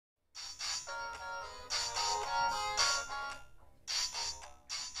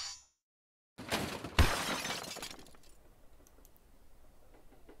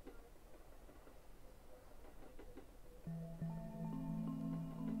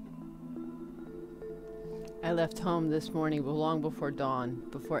I left home this morning long before dawn,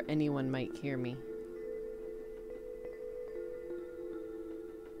 before anyone might hear me.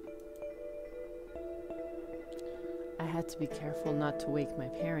 I had to be careful not to wake my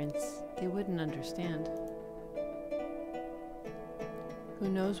parents. They wouldn't understand. Who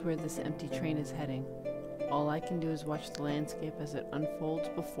knows where this empty train is heading? All I can do is watch the landscape as it unfolds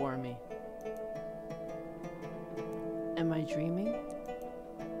before me. Am I dreaming?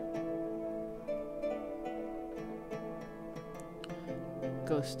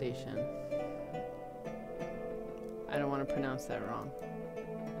 Ghost Station. I don't want to pronounce that wrong.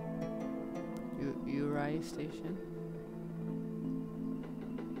 Yurei Station?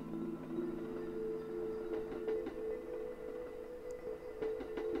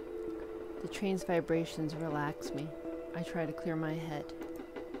 The train's vibrations relax me. I try to clear my head.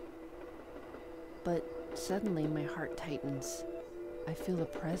 But suddenly my heart tightens. I feel a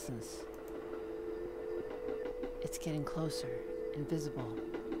presence. It's getting closer, invisible,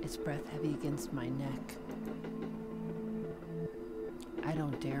 its breath heavy against my neck. I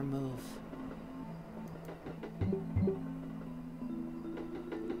don't dare move.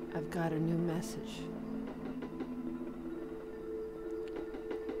 I've got a new message.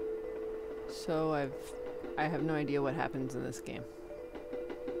 So I have no idea what happens in this game.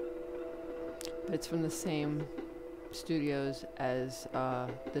 But it's from the same studios as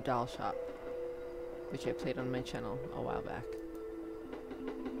The Doll Shop, which I played on my channel a while back.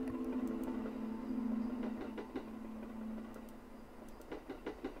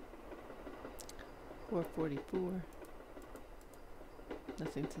 $4.44.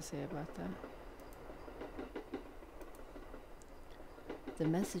 Nothing to say about that. The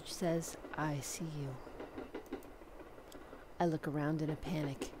message says, I see you. I look around in a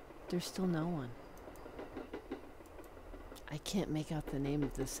panic. There's still no one. I can't make out the name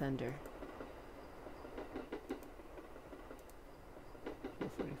of the sender.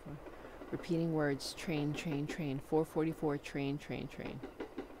 444. Repeating words, train, train, train. 444, train, train, train.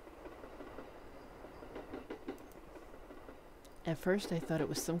 At first I thought it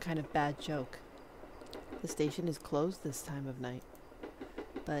was some kind of bad joke. The station is closed this time of night.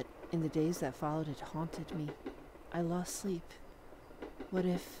 But in the days that followed, it haunted me. I lost sleep. What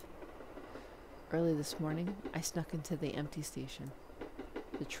if... Early this morning, I snuck into the empty station.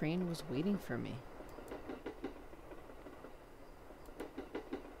 The train was waiting for me.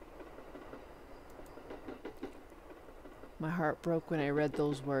 My heart broke when I read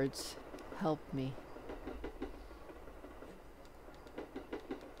those words. Help me.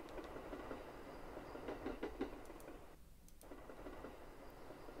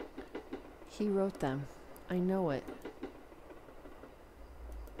 He wrote them. I know it.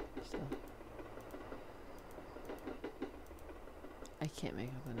 So I can't make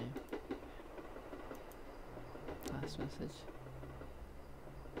up the name. Last message.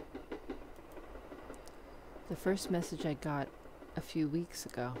 The first message I got a few weeks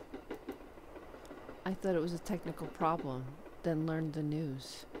ago. I thought it was a technical problem, then learned the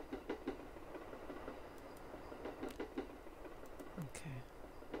news.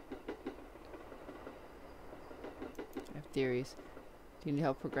 Theories. Do you need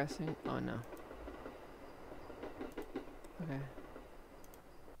help progressing? Oh no. Okay.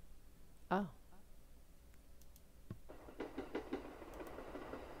 Oh.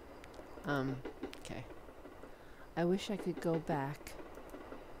 Okay. I wish I could go back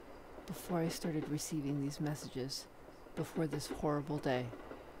before I started receiving these messages, before this horrible day.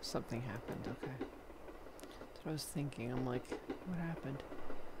 Something happened, okay. That's what I was thinking. I'm like, what happened?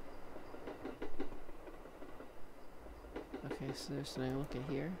 Okay, so there's something to look at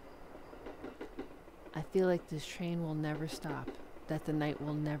here. I feel like this train will never stop, that the night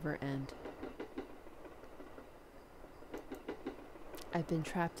will never end. I've been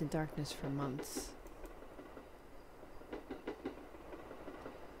trapped in darkness for months.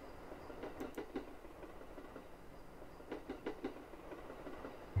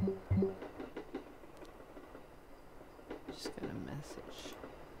 Just got a message.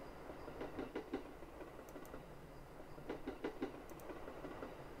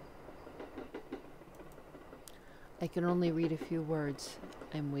 I can only read a few words.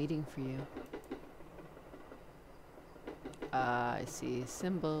 I'm waiting for you. I see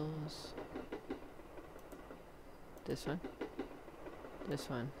symbols. This one. This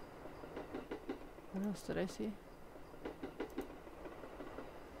one. What else did I see?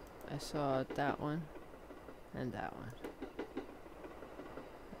 I saw that one and that one.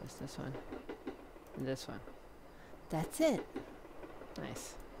 There's this one and this one. That's it.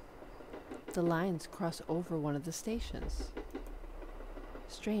 Nice. The lines cross over one of the stations.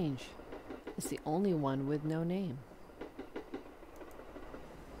 Strange. It's the only one with no name.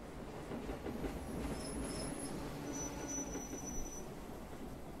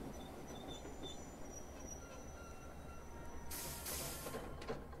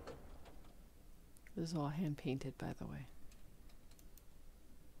 This is all hand painted, by the way.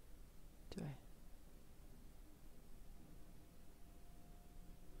 Do I?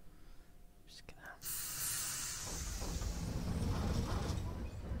 Just gonna.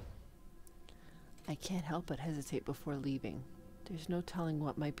 I can't help but hesitate before leaving. There's no telling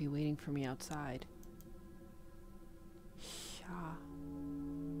what might be waiting for me outside. Yeah.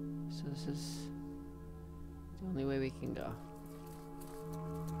 So this is the only way we can go.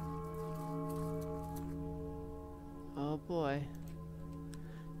 Oh boy.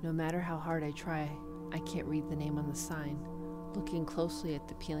 No matter how hard I try, I can't read the name on the sign. Looking closely at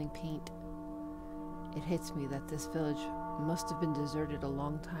the peeling paint, it hits me that this village must have been deserted a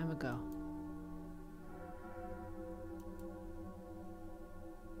long time ago.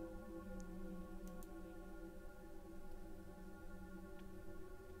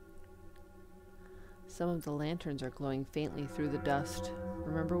 Some of the lanterns are glowing faintly through the dust.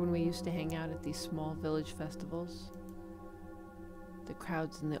 Remember when we used to hang out at these small village festivals? The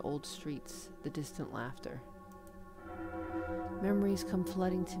crowds in the old streets, the distant laughter. Memories come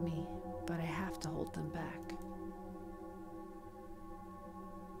flooding to me, but I have to hold them back.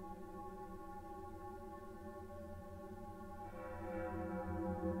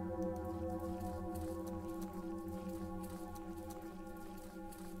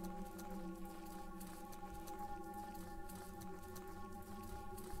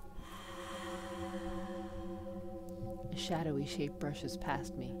 A shadowy shape brushes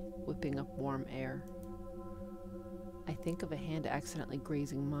past me, whipping up warm air. I think of a hand accidentally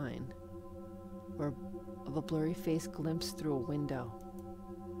grazing mine, or of a blurry face glimpsed through a window.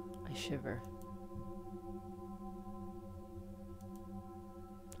 I shiver.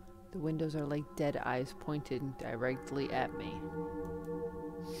 The windows are like dead eyes pointed directly at me.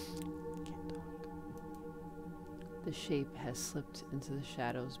 Can't talk. The shape has slipped into the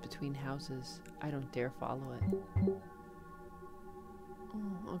shadows between houses. I don't dare follow it.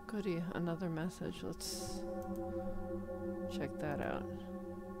 Oh, goody, another message. Let's check that out.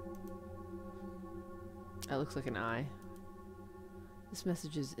 That looks like an eye. This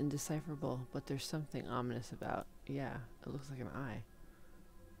message is indecipherable, but there's something ominous about. Yeah, it looks like an eye.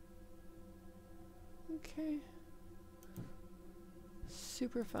 Okay.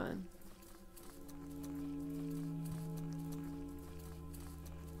 Super fun.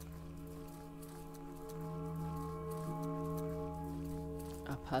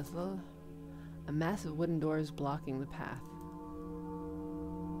 A puzzle? A massive wooden door is blocking the path.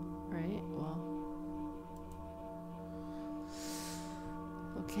 Right? Well.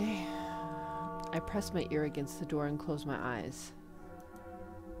 Okay. I press my ear against the door and close my eyes.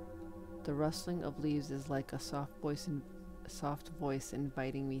 The rustling of leaves is like a soft voice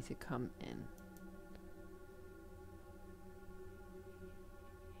inviting me to come in.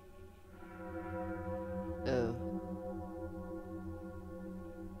 Oh.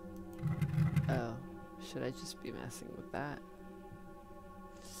 Oh. Should I just be messing with that?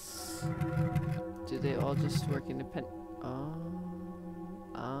 Do they all just work independent? Oh.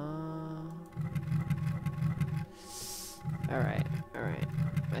 Alright, alright.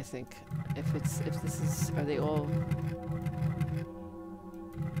 I think if this is, are they all?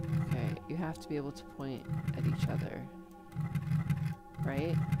 Okay, you have to be able to point at each other,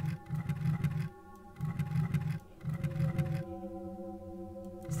 right?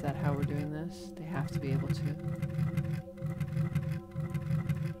 Is that how we're doing this? They have to be able to.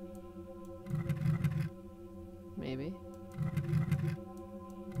 Maybe.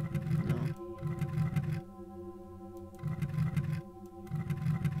 No.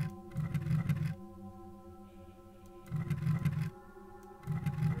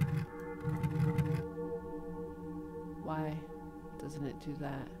 Why doesn't it do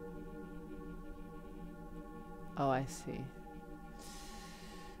that? Oh, I see.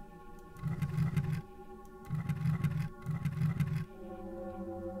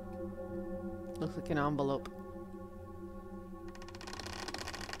 Looks like an envelope.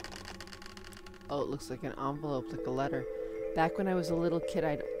 Oh, it looks like an envelope, like a letter. Back when I was a little kid,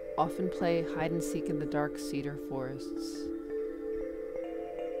 I'd often play hide and seek in the dark cedar forests.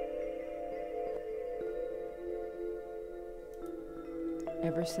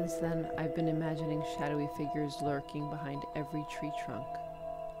 Ever since then, I've been imagining shadowy figures lurking behind every tree trunk.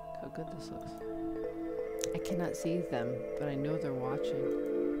 How good this looks. I cannot see them, but I know they're watching.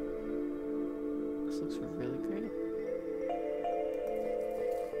 This looks really great.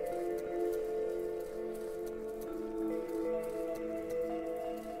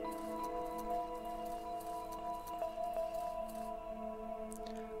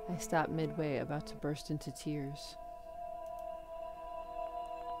 stop midway, about to burst into tears.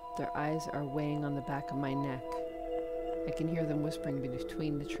 Their eyes are weighing on the back of my neck. I can hear them whispering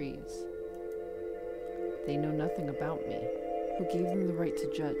between the trees. They know nothing about me. Who gave them the right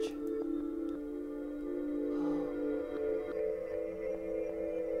to judge?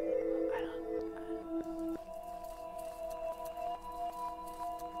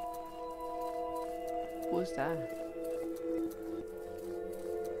 Who was that?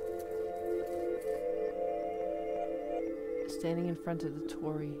 Standing in front of the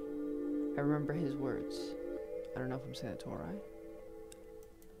Torii, I remember his words. I don't know if I'm saying that Torii.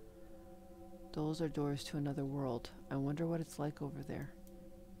 Those are doors to another world. I wonder what it's like over there.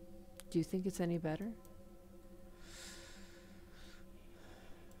 Do you think it's any better?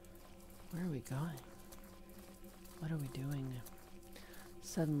 Where are we going? What are we doing?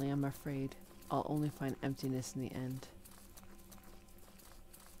 Suddenly, I'm afraid I'll only find emptiness in the end.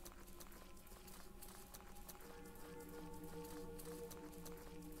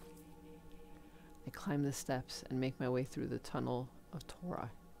 I climb the steps and make my way through the tunnel of Torii.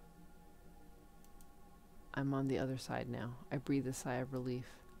 I'm on the other side now. I breathe a sigh of relief.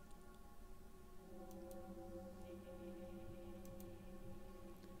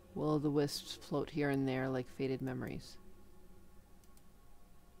 Will-o'-the-wisps float here and there like faded memories.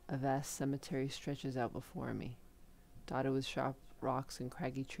 A vast cemetery stretches out before me, dotted with sharp rocks and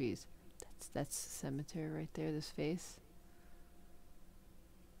craggy trees. That's the cemetery right there, this face.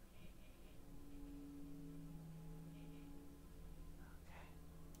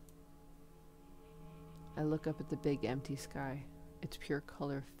 I look up at the big empty sky. Its pure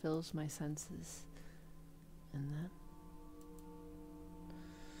color fills my senses. And then...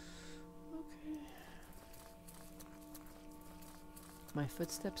 okay. My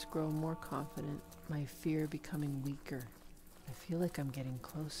footsteps grow more confident, my fear becoming weaker. I feel like I'm getting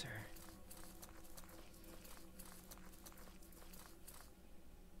closer.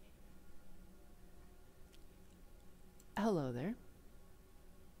 Hello there.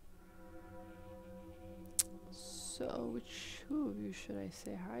 So, who of you should I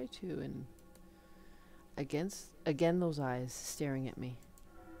say hi to? And again those eyes staring at me.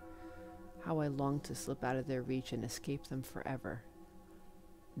 How I long to slip out of their reach and escape them forever.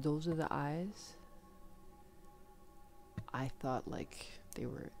 Those are the eyes? I thought like they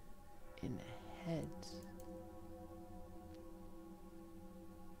were in heads.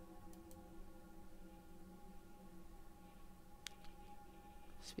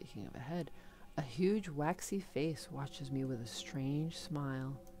 Speaking of a head, a huge waxy face watches me with a strange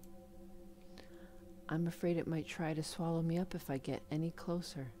smile. I'm afraid it might try to swallow me up if I get any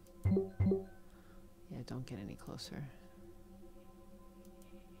closer. Yeah, don't get any closer.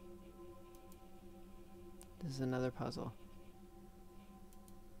 This is another puzzle.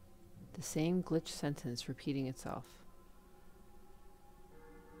 The same glitch sentence repeating itself.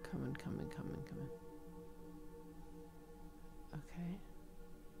 Coming. Okay.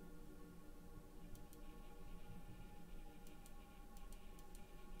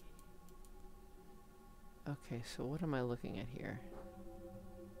 Okay, so what am I looking at here?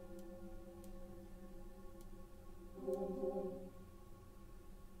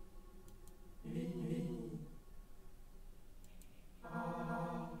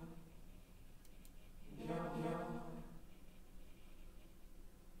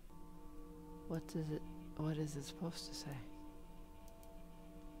 What is it supposed to say?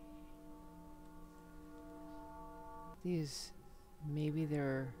 These, maybe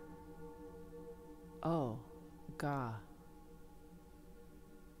they're, oh, Ga.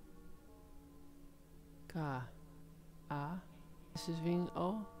 This is being,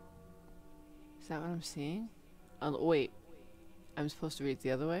 oh? Is that what I'm seeing? Wait, I'm supposed to read it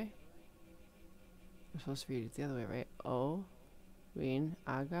the other way? I'm supposed to read it the other way, right? Oh, Rin,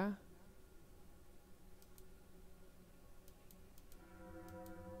 Aga.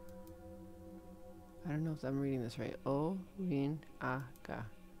 I don't know if I'm reading this right. O, Rin, Aga.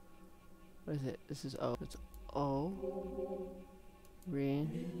 What is it? This is O. It's O,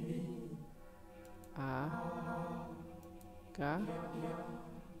 Rin, Aga.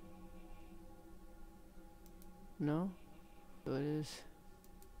 No? So it is.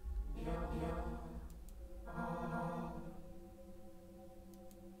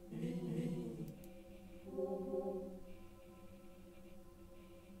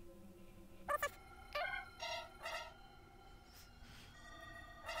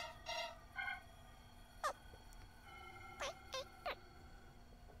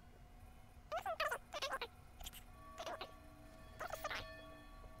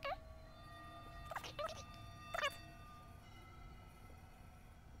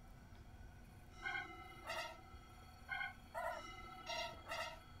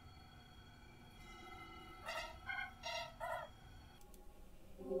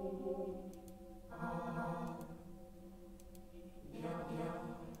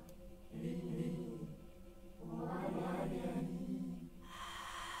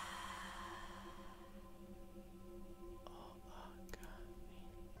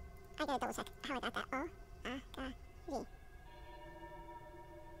 I gotta double check how I got that. V.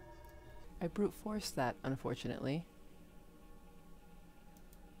 I brute forced that, unfortunately.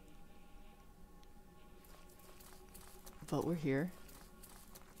 But we're here.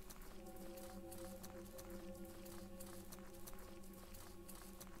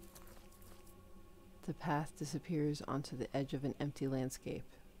 The path disappears onto the edge of an empty landscape.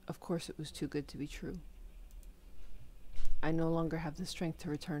 Of course it was too good to be true. I no longer have the strength to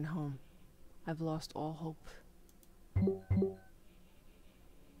return home. I've lost all hope.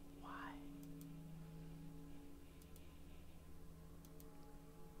 Why?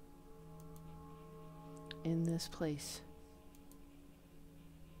 In this place.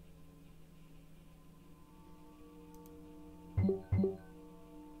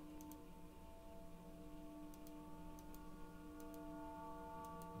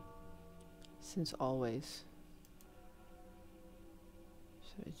 Since always.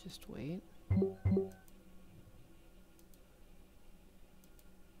 Should I just wait?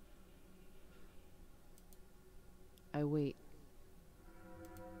 I wait.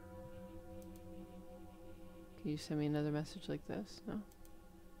 Can you send me another message like this? No?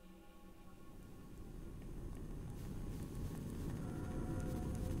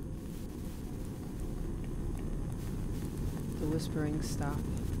 The whisperings stop.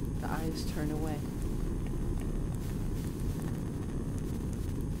 The eyes turn away.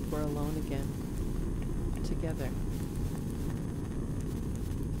 We're alone again. Together.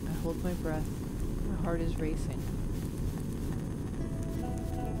 I hold my breath. My heart is racing.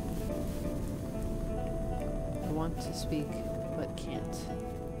 I want to speak, but can't.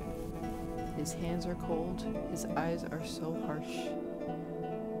 His hands are cold. His eyes are so harsh.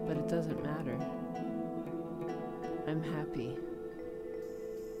 But it doesn't matter. I'm happy.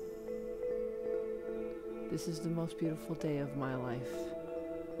 This is the most beautiful day of my life.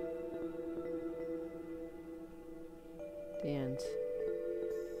 The end.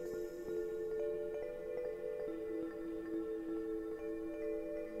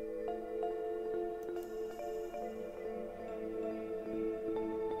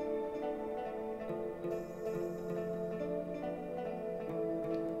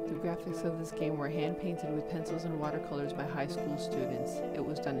 The graphics of this game were hand-painted with pencils and watercolors by high school students. It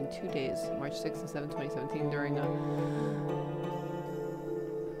was done in 2 days, March 6 and 7, 2017, during a...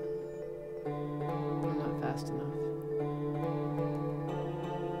 I'm not fast enough.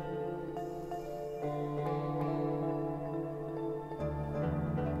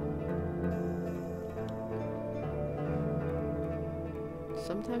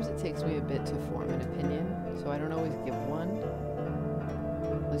 Sometimes it takes me a bit to form an opinion, so I don't always give one.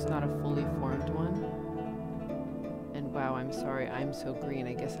 At least not a fully formed one. And wow, I'm sorry, I'm so green.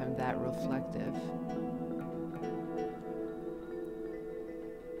 I guess I'm that reflective.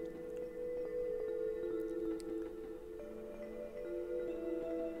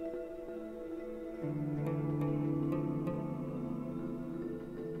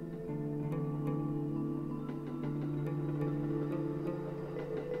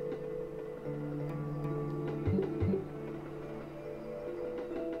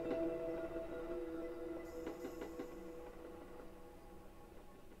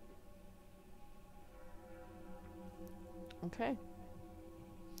 Okay.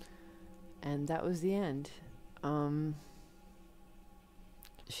 And that was the end.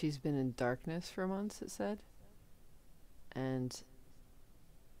 She's been in darkness for months, it said. And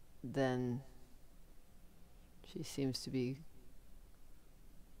then she seems to be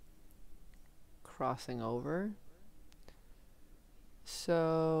crossing over.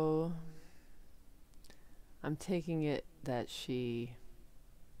 So I'm taking it that she,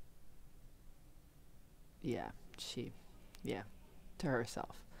 to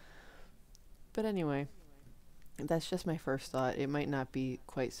herself. But anyway, that's just my first thought. It might not be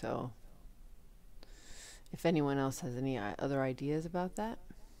quite so. If anyone else has any other ideas about that,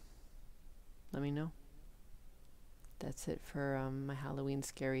 let me know. That's it for my Halloween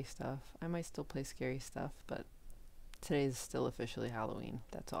scary stuff. I might still play scary stuff, but today's still officially Halloween.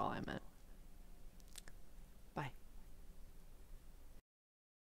 That's all I meant.